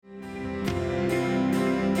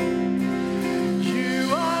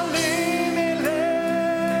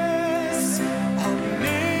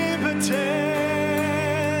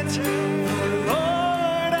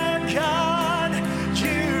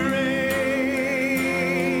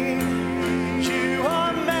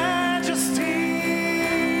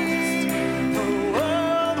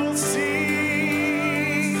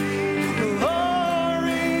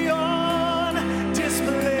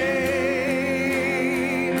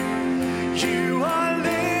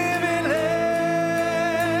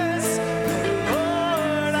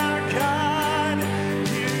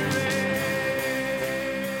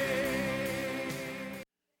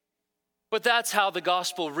But that's how the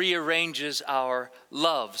gospel rearranges our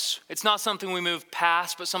loves. It's not something we move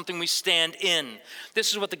past, but something we stand in.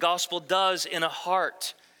 This is what the gospel does in a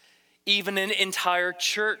heart, even in entire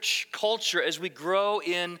church culture. As we grow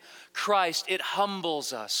in Christ, it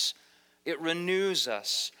humbles us, it renews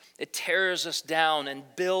us, it tears us down and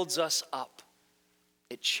builds us up.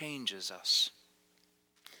 It changes us.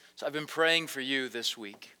 So I've been praying for you this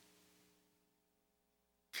week.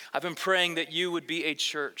 I've been praying that you would be a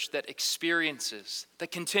church that experiences,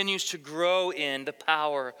 that continues to grow in the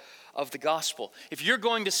power of the gospel. If you're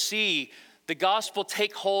going to see the gospel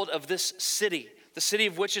take hold of this city, the city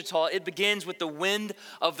of Wichita, it begins with the wind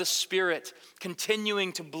of the Spirit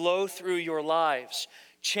continuing to blow through your lives,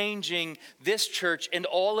 changing this church and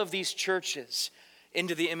all of these churches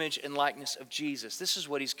into the image and likeness of Jesus. This is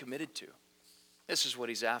what he's committed to. This is what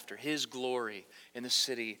he's after, his glory in the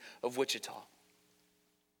city of Wichita.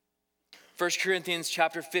 1 Corinthians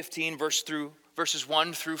chapter 15, verses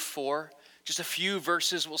 1 through 4. Just a few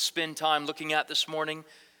verses we'll spend time looking at this morning.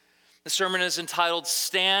 The sermon is entitled,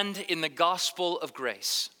 Stand in the Gospel of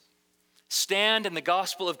Grace. Stand in the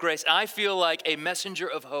Gospel of Grace. I feel like a messenger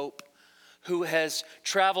of hope who has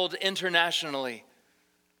traveled internationally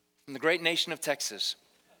from the great nation of Texas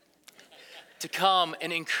to come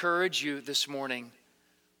and encourage you this morning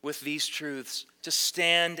with these truths, to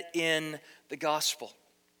stand in the gospel.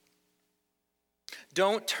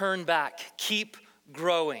 Don't turn back. Keep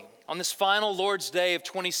growing. On this final Lord's Day of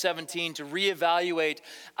 2017, to reevaluate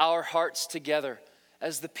our hearts together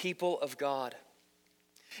as the people of God.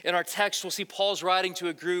 In our text, we'll see Paul's writing to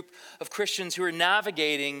a group of Christians who are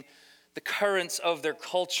navigating the currents of their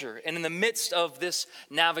culture. And in the midst of this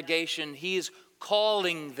navigation, he is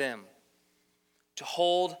calling them to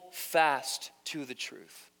hold fast to the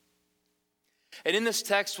truth. And in this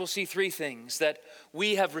text, we'll see three things: that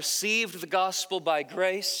we have received the gospel by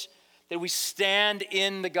grace, that we stand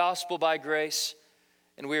in the gospel by grace,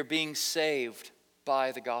 and we are being saved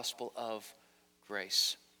by the gospel of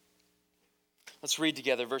grace. Let's read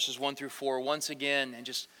together verses 1 through 4 once again and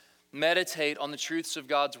just meditate on the truths of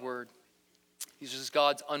God's word. This is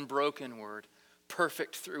God's unbroken word,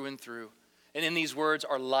 perfect through and through. And in these words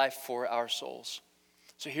are life for our souls.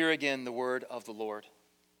 So hear again the word of the Lord.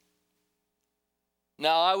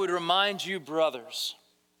 Now I would remind you, brothers,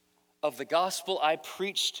 of the gospel I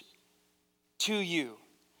preached to you,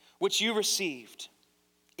 which you received,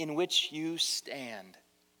 in which you stand,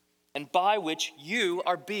 and by which you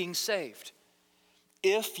are being saved,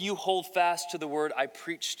 if you hold fast to the word I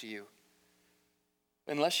preached to you,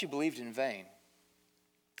 unless you believed in vain.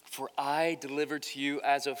 For I delivered to you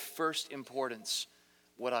as of first importance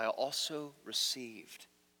what I also received,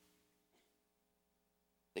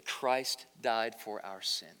 that Christ died for our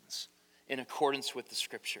sins in accordance with the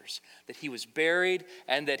Scriptures, that he was buried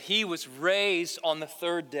and that he was raised on the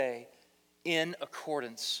third day in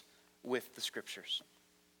accordance with the Scriptures.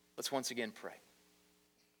 Let's once again pray.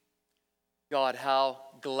 God, how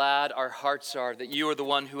glad our hearts are that you are the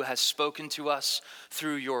one who has spoken to us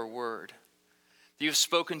through your word, that you have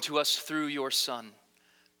spoken to us through your Son,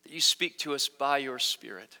 that you speak to us by your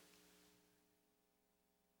Spirit.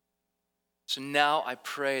 So now I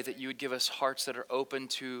pray that you would give us hearts that are open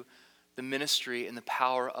to the ministry and the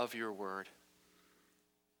power of your word.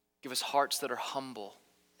 Give us hearts that are humble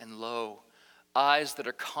and low, eyes that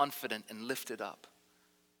are confident and lifted up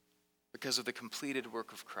because of the completed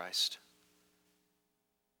work of Christ.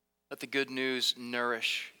 Let the good news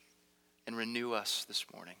nourish and renew us this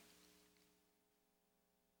morning.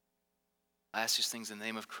 I ask these things in the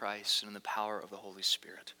name of Christ and in the power of the Holy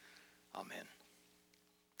Spirit. Amen.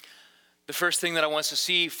 The first thing that I want us to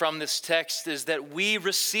see from this text is that we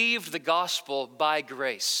received the gospel by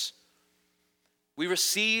grace. We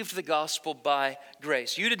received the gospel by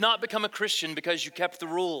grace. You did not become a Christian because you kept the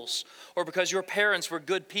rules, or because your parents were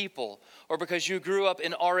good people, or because you grew up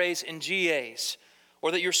in RAs and GAs,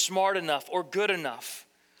 or that you're smart enough or good enough,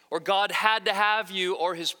 or God had to have you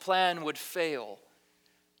or his plan would fail.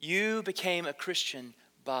 You became a Christian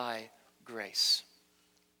by grace.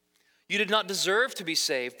 You did not deserve to be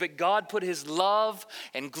saved, but God put his love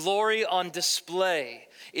and glory on display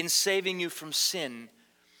in saving you from sin.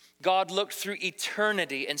 God looked through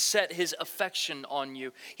eternity and set his affection on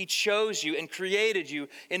you. He chose you and created you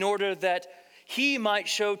in order that he might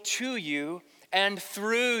show to you and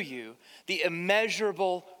through you the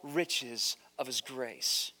immeasurable riches of his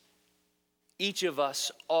grace. Each of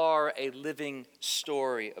us are a living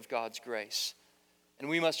story of God's grace, and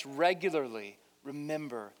we must regularly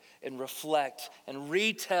remember and reflect and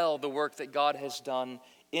retell the work that God has done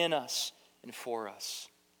in us and for us.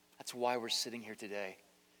 That's why we're sitting here today.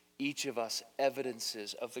 Each of us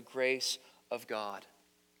evidences of the grace of God.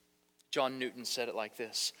 John Newton said it like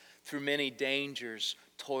this: through many dangers,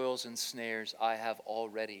 toils, and snares, I have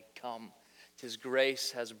already come. 'Tis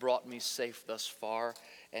grace has brought me safe thus far,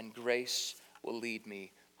 and grace will lead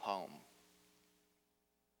me home.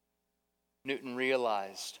 Newton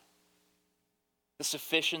realized the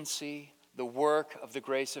sufficiency, the work of the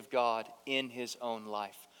grace of God in his own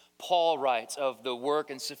life. Paul writes of the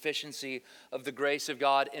work and sufficiency of the grace of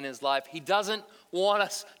God in his life. He doesn't want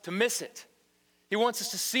us to miss it. He wants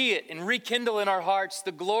us to see it and rekindle in our hearts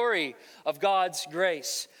the glory of God's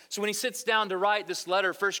grace. So when he sits down to write this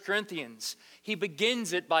letter, 1 Corinthians, he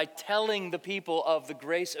begins it by telling the people of the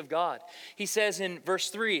grace of God. He says in verse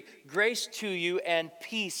 3, grace to you and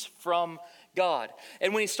peace from God.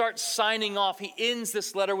 And when he starts signing off, he ends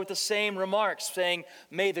this letter with the same remarks, saying,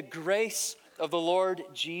 may the grace of the Lord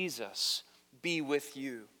Jesus be with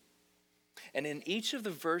you. And in each of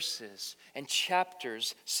the verses and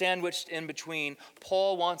chapters sandwiched in between,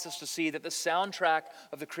 Paul wants us to see that the soundtrack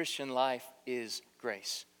of the Christian life is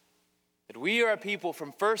grace. That we are a people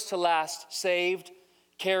from first to last, saved,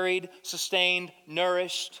 carried, sustained,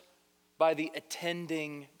 nourished by the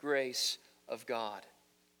attending grace of God.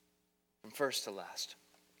 From first to last.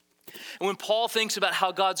 And when Paul thinks about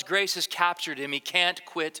how God's grace has captured him, he can't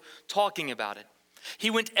quit talking about it.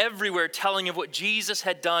 He went everywhere telling of what Jesus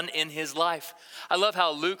had done in his life. I love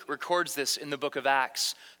how Luke records this in the book of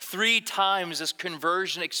Acts. 3 times this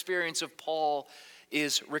conversion experience of Paul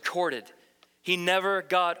is recorded. He never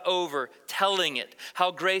got over telling it,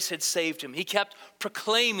 how grace had saved him. He kept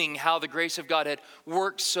proclaiming how the grace of God had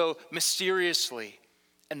worked so mysteriously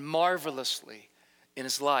and marvelously in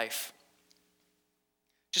his life.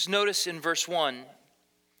 Just notice in verse 1,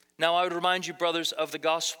 now I would remind you, brothers, of the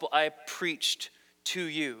gospel I preached to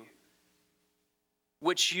you,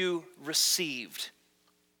 which you received.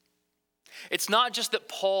 It's not just that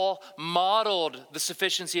Paul modeled the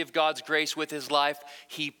sufficiency of God's grace with his life,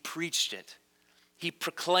 he preached it. He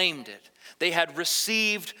proclaimed it. They had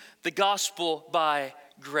received the gospel by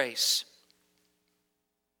grace.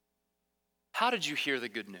 How did you hear the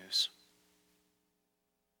good news?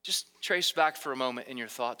 Just trace back for a moment in your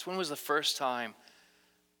thoughts. When was the first time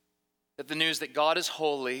that the news that God is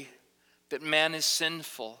holy, that man is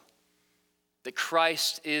sinful, that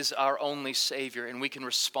Christ is our only Savior, and we can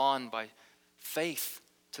respond by faith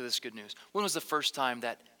to this good news? When was the first time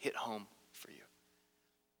that hit home for you?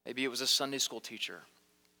 Maybe it was a Sunday school teacher.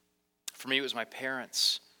 For me, it was my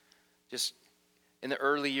parents, just in the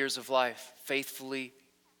early years of life, faithfully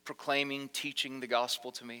proclaiming, teaching the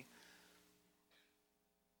gospel to me.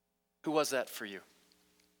 Who was that for you?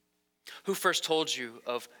 Who first told you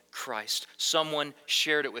of Christ? Someone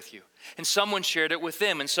shared it with you. And someone shared it with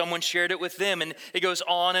them. And someone shared it with them. And it goes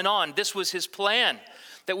on and on. This was his plan,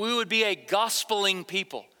 that we would be a gospeling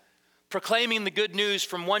people, proclaiming the good news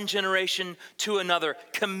from one generation to another,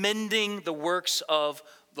 commending the works of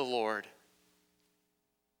the Lord.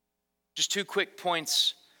 Just 2 quick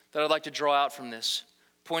points that I'd like to draw out from this.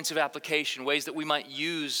 Points of application, ways that we might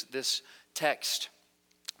use this text.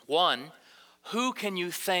 1, who can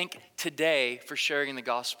you thank today for sharing the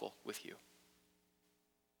gospel with you?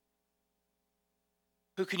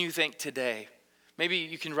 Who can you thank today? Maybe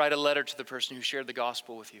you can write a letter to the person who shared the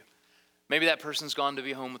gospel with you. Maybe that person's gone to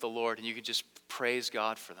be home with the Lord and you could just praise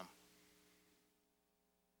God for them.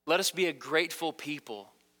 Let us be a grateful people,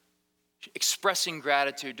 expressing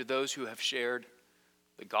gratitude to those who have shared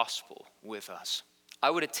the gospel with us. I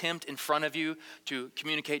would attempt in front of you to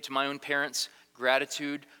communicate to my own parents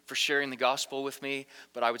gratitude for sharing the gospel with me,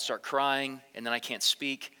 but I would start crying and then I can't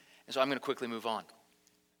speak, and so I'm going to quickly move on.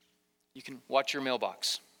 You can watch your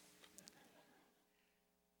mailbox.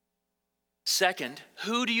 Second,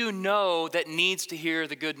 who do you know that needs to hear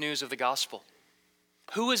the good news of the gospel?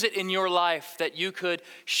 Who is it in your life that you could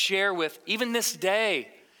share with, even this day,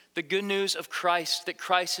 the good news of Christ, that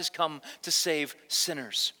Christ has come to save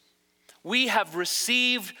sinners? We have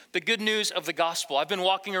received the good news of the gospel. I've been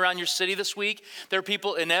walking around your city this week. There are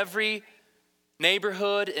people in every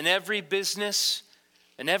neighborhood, in every business,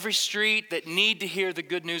 in every street that need to hear the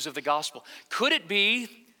good news of the gospel. Could it be,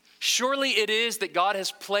 surely it is, that God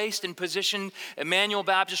has placed and positioned Immanuel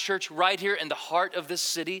Baptist Church right here in the heart of this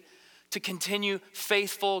city to continue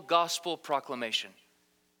faithful gospel proclamation?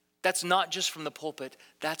 That's not just from the pulpit,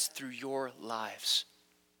 that's through your lives.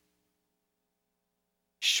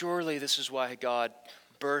 Surely this is why God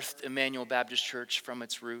birthed Immanuel Baptist Church from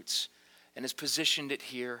its roots and has positioned it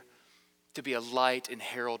here to be a light and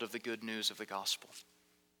herald of the good news of the gospel.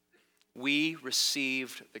 We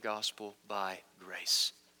received the gospel by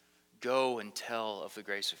grace. Go and tell of the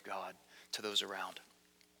grace of God to those around.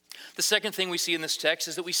 The second thing we see in this text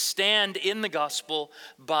is that we stand in the gospel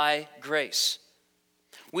by grace.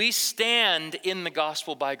 We stand in the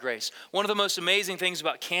gospel by grace. One of the most amazing things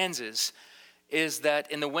about Kansas is that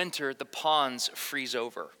in the winter, the ponds freeze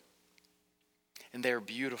over. And they're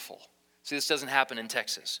beautiful. See, this doesn't happen in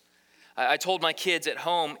Texas. I told my kids at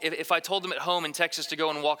home, if I told them at home in Texas to go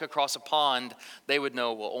and walk across a pond, they would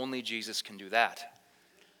know, well, only Jesus can do that.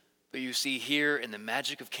 But you see, here in the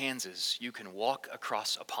magic of Kansas, you can walk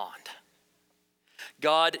across a pond.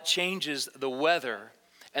 God changes the weather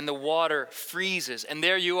and the water freezes, and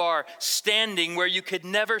there you are standing where you could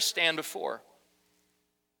never stand before.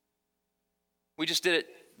 We just did it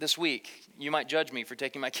this week. You might judge me for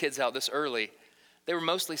taking my kids out this early. They were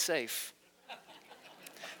mostly safe.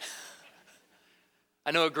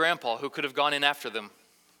 I know a grandpa who could have gone in after them.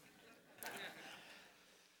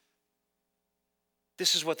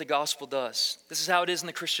 This is what the gospel does. This is how it is in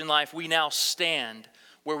the Christian life. We now stand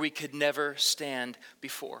where we could never stand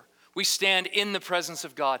before. We stand in the presence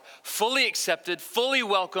of God, fully accepted, fully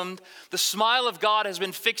welcomed. The smile of God has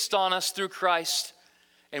been fixed on us through Christ,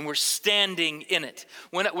 and we're standing in it.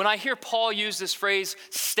 When I hear Paul use this phrase,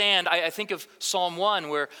 stand, I think of Psalm 1,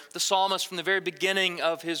 where the psalmist from the very beginning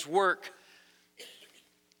of his work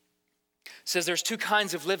says there's two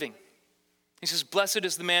kinds of living. He says, blessed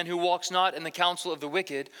is the man who walks not in the counsel of the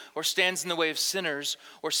wicked, or stands in the way of sinners,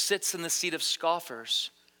 or sits in the seat of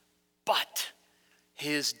scoffers, but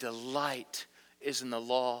his delight is in the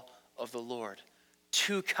law of the Lord.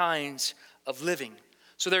 Two kinds of living.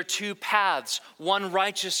 So there are two paths, one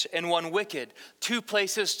righteous and one wicked. Two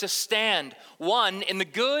places to stand. One in the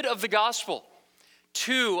good of the gospel.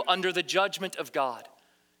 Two under the judgment of God.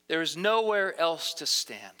 There is nowhere else to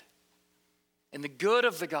stand. In the good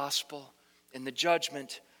of the gospel, in the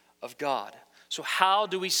judgment of God. So how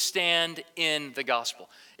do we stand in the gospel?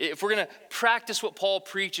 If we're going to practice what Paul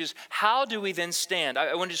preaches, how do we then stand?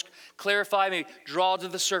 I want to just clarify, maybe draw to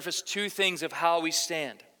the surface two things of how we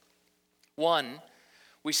stand. One,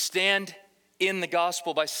 we stand in the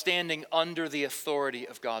gospel by standing under the authority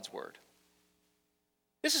of God's word.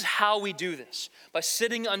 This is how we do this, by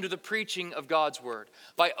sitting under the preaching of God's word,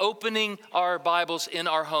 by opening our Bibles in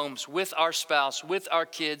our homes, with our spouse, with our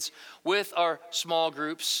kids, with our small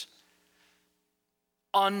groups,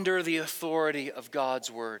 under the authority of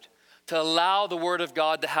God's word, to allow the word of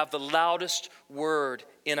God to have the loudest word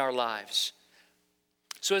in our lives.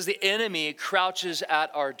 So as the enemy crouches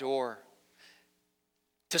at our door,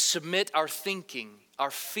 to submit our thinking,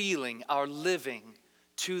 our feeling, our living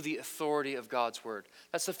to the authority of God's word.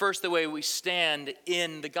 That's the first way we stand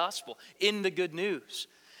in the gospel, in the good news,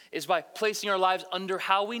 is by placing our lives under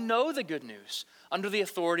how we know the good news, under the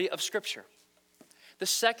authority of Scripture. The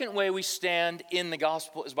second way we stand in the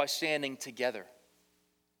gospel is by standing together.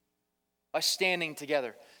 By standing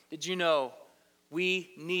together. Did you know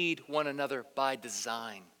we need one another by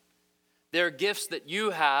design? There are gifts that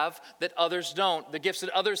you have that others don't. The gifts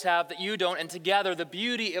that others have that you don't. And together, the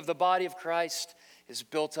beauty of the body of Christ is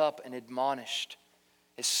built up and admonished,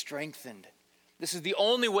 is strengthened. This is the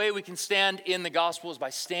only way we can stand in the gospel, is by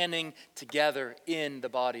standing together in the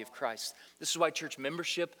body of Christ. This is why church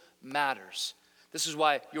membership matters. This is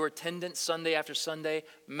why your attendance Sunday after Sunday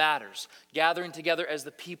matters. Gathering together as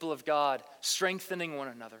the people of God, strengthening one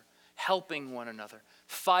another, helping one another,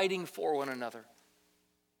 fighting for one another.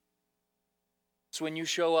 So when you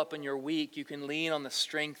show up and you're weak, you can lean on the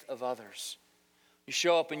strength of others. You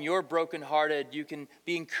show up and you're brokenhearted, you can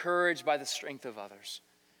be encouraged by the strength of others.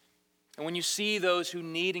 And when you see those who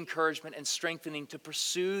need encouragement and strengthening, to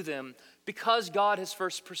pursue them because God has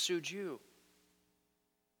first pursued you.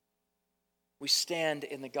 We stand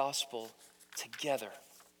in the gospel together.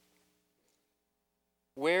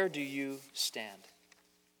 Where do you stand?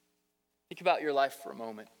 Think about your life for a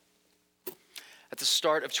moment. At the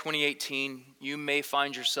start of 2018, you may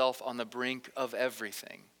find yourself on the brink of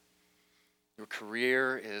everything. Your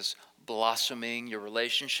career is blossoming, your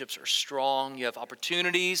relationships are strong, you have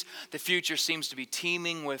opportunities, the future seems to be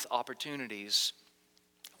teeming with opportunities.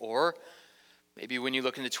 Or maybe when you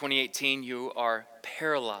look into 2018, you are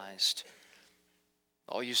paralyzed.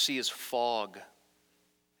 All you see is fog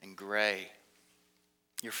and gray.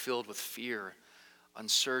 You're filled with fear,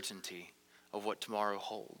 uncertainty of what tomorrow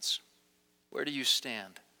holds. Where do you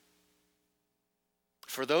stand?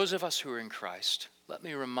 For those of us who are in Christ, let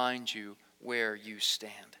me remind you where you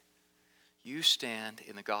stand. You stand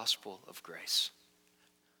in the gospel of grace.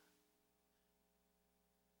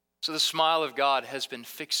 So the smile of God has been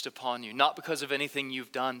fixed upon you, not because of anything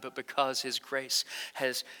you've done, but because His grace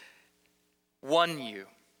has won you.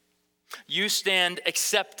 You stand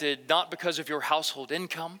accepted not because of your household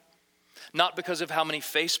income, Not because of how many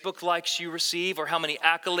Facebook likes you receive or how many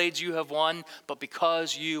accolades you have won, but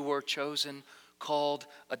because you were chosen, called,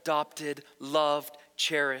 adopted, loved,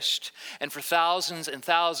 cherished. And for thousands and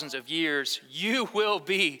thousands of years, you will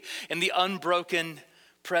be in the unbroken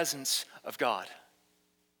presence of God.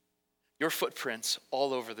 Your footprints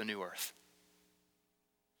all over the new earth.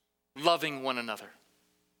 Loving one another.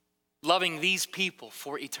 Loving these people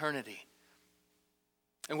for eternity.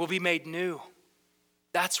 And will be made new.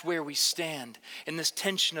 That's where we stand in this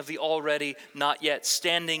tension of the already, not yet,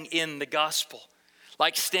 standing in the gospel.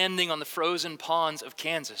 Like standing on the frozen ponds of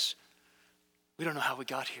Kansas. We don't know how we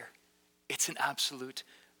got here. It's an absolute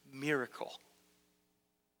miracle.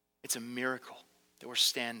 It's a miracle that we're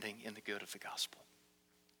standing in the good of the gospel.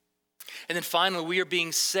 And then finally, we are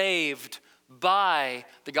being saved by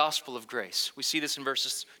the gospel of grace. We see this in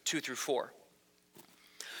verses 2 through 4.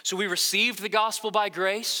 So we received the gospel by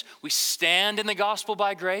grace, we stand in the gospel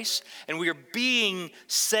by grace, and we are being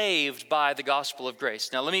saved by the gospel of grace.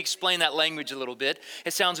 Now let me explain that language a little bit.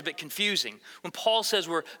 It sounds a bit confusing. When Paul says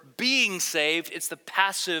we're being saved, it's the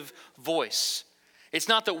passive voice. It's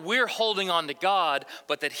not that we're holding on to God,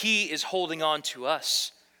 but that He is holding on to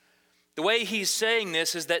us. The way he's saying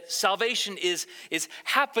this is that salvation is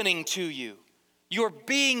happening to you. You're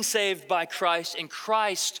being saved by Christ, and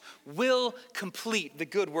Christ will complete the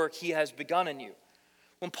good work He has begun in you.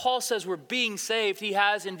 When Paul says we're being saved, he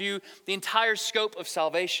has in view the entire scope of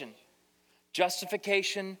salvation.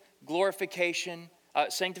 Justification, glorification,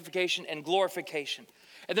 sanctification, and glorification.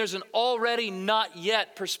 And there's an already not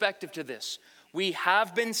yet perspective to this. We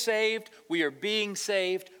have been saved, we are being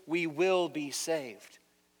saved, we will be saved.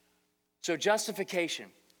 So justification,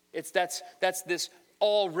 that's this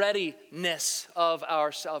alreadiness of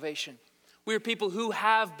our salvation. We are people who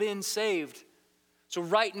have been saved. So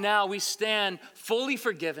right now we stand fully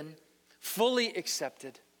forgiven, fully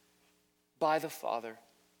accepted by the Father,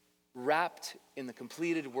 wrapped in the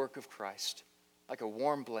completed work of Christ, like a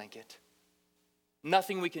warm blanket.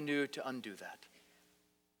 Nothing we can do to undo that.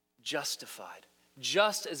 Justified,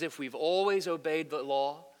 just as if we've always obeyed the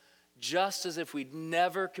law, just as if we'd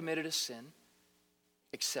never committed a sin,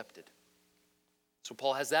 accepted. So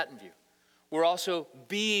Paul has that in view. We're also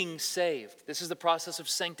being saved. This is the process of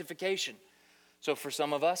sanctification. So for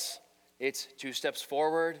some of us, it's 2 steps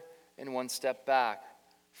forward and 1 step back.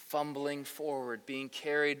 Fumbling forward, being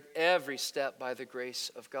carried every step by the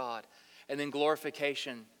grace of God. And then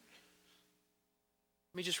glorification.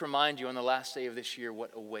 Let me just remind you on the last day of this year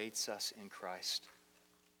what awaits us in Christ.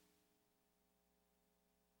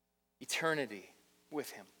 Eternity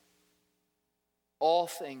with Him. All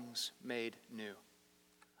things made new.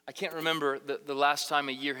 I can't remember the last time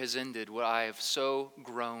a year has ended where I have so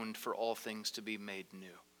groaned for all things to be made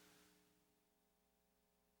new.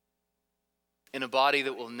 In a body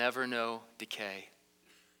that will never know decay,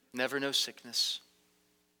 never know sickness,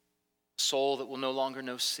 a soul that will no longer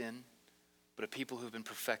know sin, but a people who have been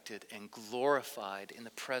perfected and glorified in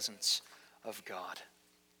the presence of God.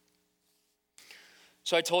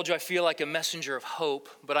 So I told you I feel like a messenger of hope,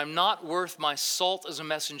 but I'm not worth my salt as a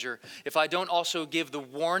messenger if I don't also give the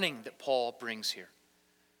warning that Paul brings here.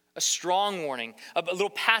 A strong warning, a little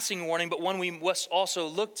passing warning, but one we must also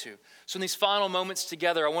look to. So in these final moments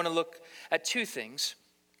together, I want to look at 2 things.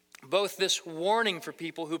 Both this warning for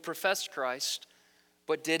people who professed Christ,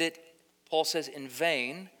 but did it, Paul says, in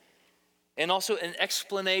vain, and also an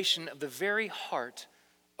explanation of the very heart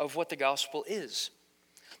of what the gospel is.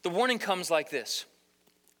 The warning comes like this.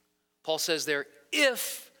 Paul says there,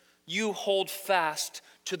 if you hold fast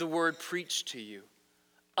to the word preached to you,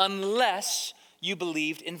 unless you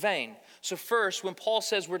believed in vain. So first, when Paul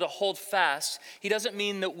says we're to hold fast, he doesn't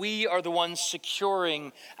mean that we are the ones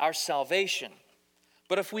securing our salvation.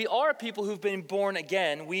 But if we are people who've been born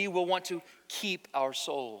again, we will want to keep our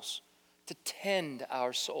souls, to tend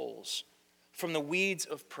our souls from the weeds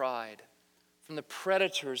of pride, from the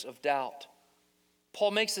predators of doubt.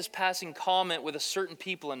 Paul makes this passing comment with a certain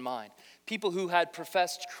people in mind. People who had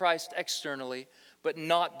professed Christ externally, but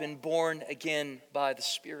not been born again by the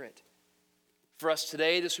Spirit. For us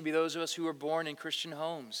today, this would be those of us who were born in Christian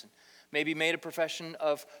homes, and maybe made a profession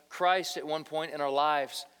of Christ at one point in our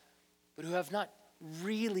lives, but who have not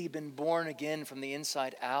really been born again from the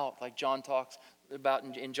inside out, like John talks about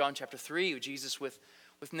in John chapter 3, with Jesus with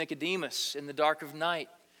Nicodemus in the dark of night,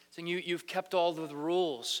 saying you've kept all of the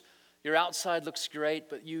rules. Your outside looks great,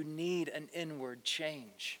 but you need an inward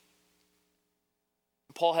change.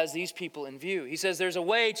 Paul has these people in view. He says there's a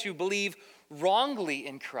way to believe wrongly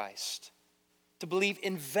in Christ. To believe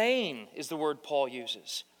in vain is the word Paul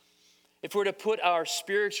uses. If we're to put our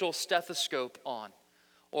spiritual stethoscope on,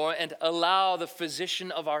 and allow the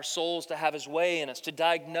physician of our souls to have his way in us, to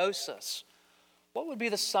diagnose us, what would be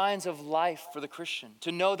the signs of life for the Christian?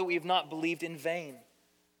 To know that we have not believed in vain.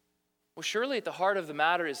 Well, surely at the heart of the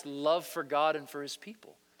matter is love for God and for his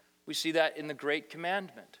people. We see that in the great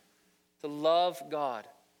commandment, to love God,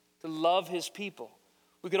 to love his people.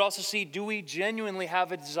 We could also see, do we genuinely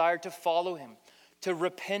have a desire to follow him, to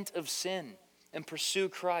repent of sin and pursue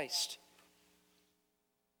Christ?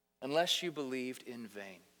 Unless you believed in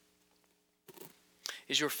vain.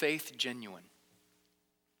 Is your faith genuine?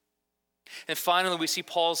 And finally, we see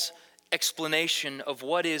Paul's explanation of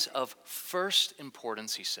what is of first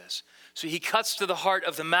importance, he says. So he cuts to the heart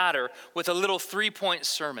of the matter with a little 3-point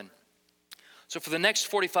sermon. So for the next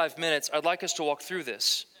 45 minutes, I'd like us to walk through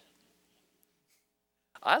this.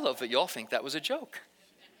 I love that y'all think that was a joke.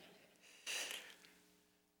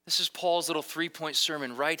 This is Paul's little 3-point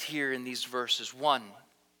sermon right here in these verses. 1,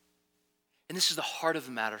 and this is the heart of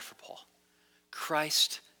the matter for Paul.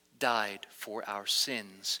 Christ died for our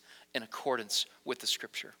sins in accordance with the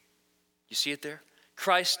Scripture. You see it there?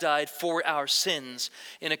 Christ died for our sins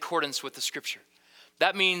in accordance with the Scripture.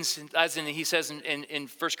 That means, as he says in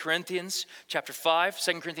 1 Corinthians chapter 5,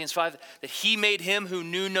 2 Corinthians 5, that he made him who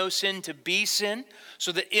knew no sin to be sin,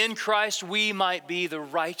 so that in Christ we might be the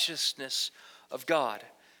righteousness of God.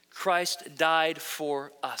 Christ died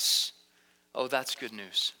for us. Oh, that's good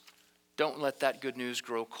news. Don't let that good news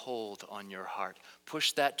grow cold on your heart.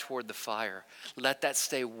 Push that toward the fire. Let that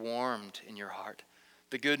stay warmed in your heart.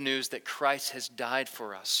 The good news that Christ has died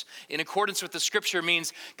for us, in accordance with the Scripture,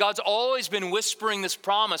 means God's always been whispering this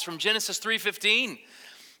promise from Genesis 3:15.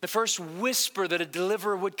 The first whisper that a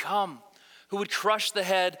deliverer would come, who would crush the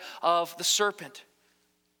head of the serpent.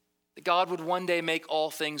 That God would one day make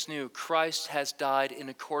all things new. Christ has died in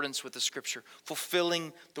accordance with the Scripture,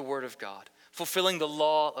 fulfilling the Word of God, fulfilling the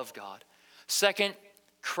law of God. Second,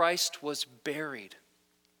 Christ was buried.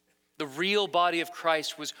 The real body of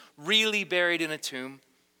Christ was really buried in a tomb,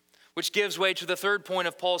 which gives way to the third point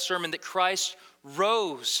of Paul's sermon, that Christ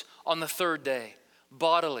rose on the third day,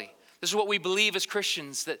 bodily. This is what we believe as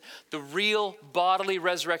Christians, that the real bodily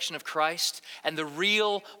resurrection of Christ and the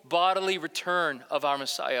real bodily return of our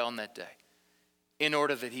Messiah on that day, in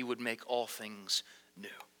order that he would make all things new.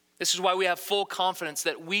 This is why we have full confidence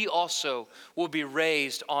that we also will be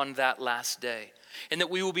raised on that last day, and that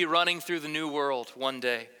we will be running through the new world one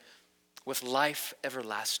day with life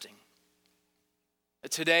everlasting.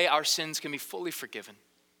 Today, our sins can be fully forgiven.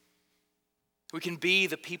 We can be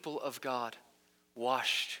the people of God,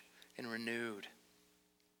 washed and renewed.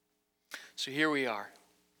 So here we are,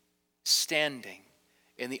 standing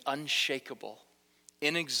in the unshakable,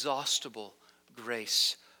 inexhaustible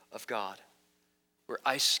grace of God. We're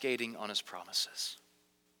ice skating on his promises,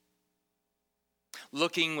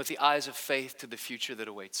 looking with the eyes of faith to the future that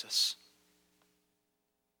awaits us,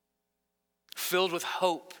 filled with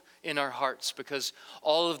hope in our hearts, because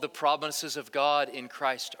all of the promises of God in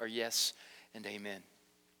Christ are yes and amen.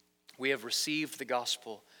 We have received the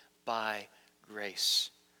gospel by grace.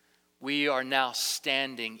 We are now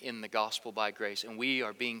standing in the gospel by grace, and we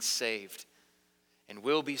are being saved and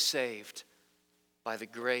will be saved by the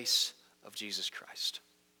grace of Jesus Christ.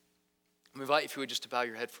 I invite you, if you would, just to bow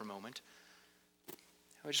your head for a moment.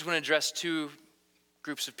 I just want to address two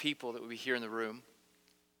groups of people that will be here in the room.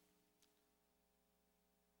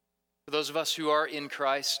 For those of us who are in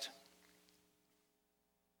Christ,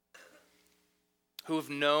 who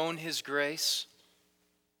have known his grace,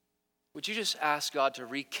 would you just ask God to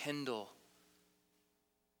rekindle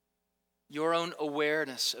your own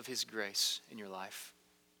awareness of his grace in your life?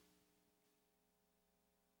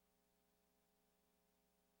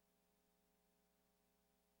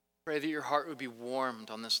 Pray that your heart would be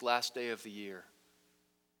warmed on this last day of the year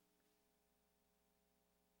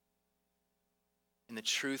in the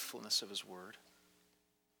truthfulness of his word.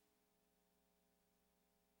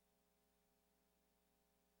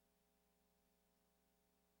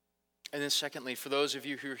 And then secondly, for those of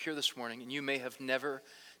you who are here this morning and you may have never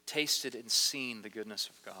tasted and seen the goodness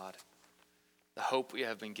of God, the hope we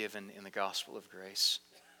have been given in the gospel of grace,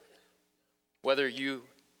 whether you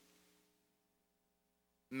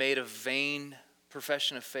made a vain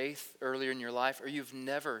profession of faith earlier in your life, or you've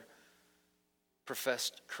never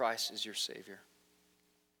professed Christ as your Savior,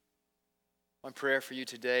 my prayer for you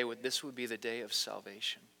today would this would be the day of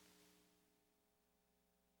salvation.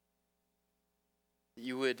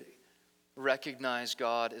 You would recognize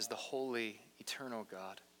God as the holy, eternal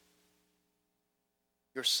God,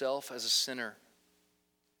 yourself as a sinner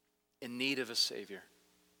in need of a Savior.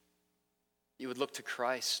 You would look to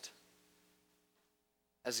Christ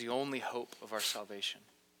as the only hope of our salvation,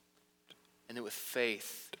 and that with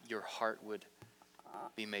faith your heart would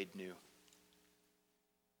be made new.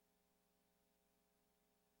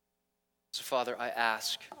 So, Father, I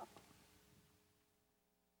ask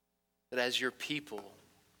that as your people,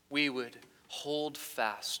 we would hold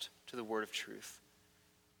fast to the word of truth,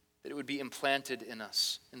 that it would be implanted in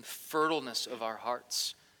us in the fertileness of our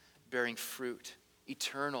hearts, bearing fruit,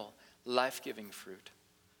 eternal, life-giving fruit.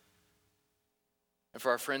 And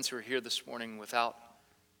for our friends who are here this morning without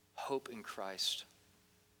hope in Christ,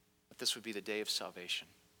 that this would be the day of salvation.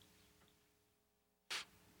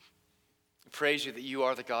 We praise you that you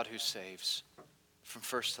are the God who saves from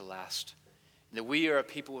first to last, and that we are a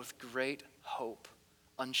people with great hope,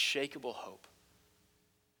 unshakable hope,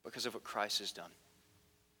 because of what Christ has done.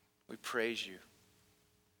 We praise you.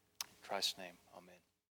 In Christ's name, amen.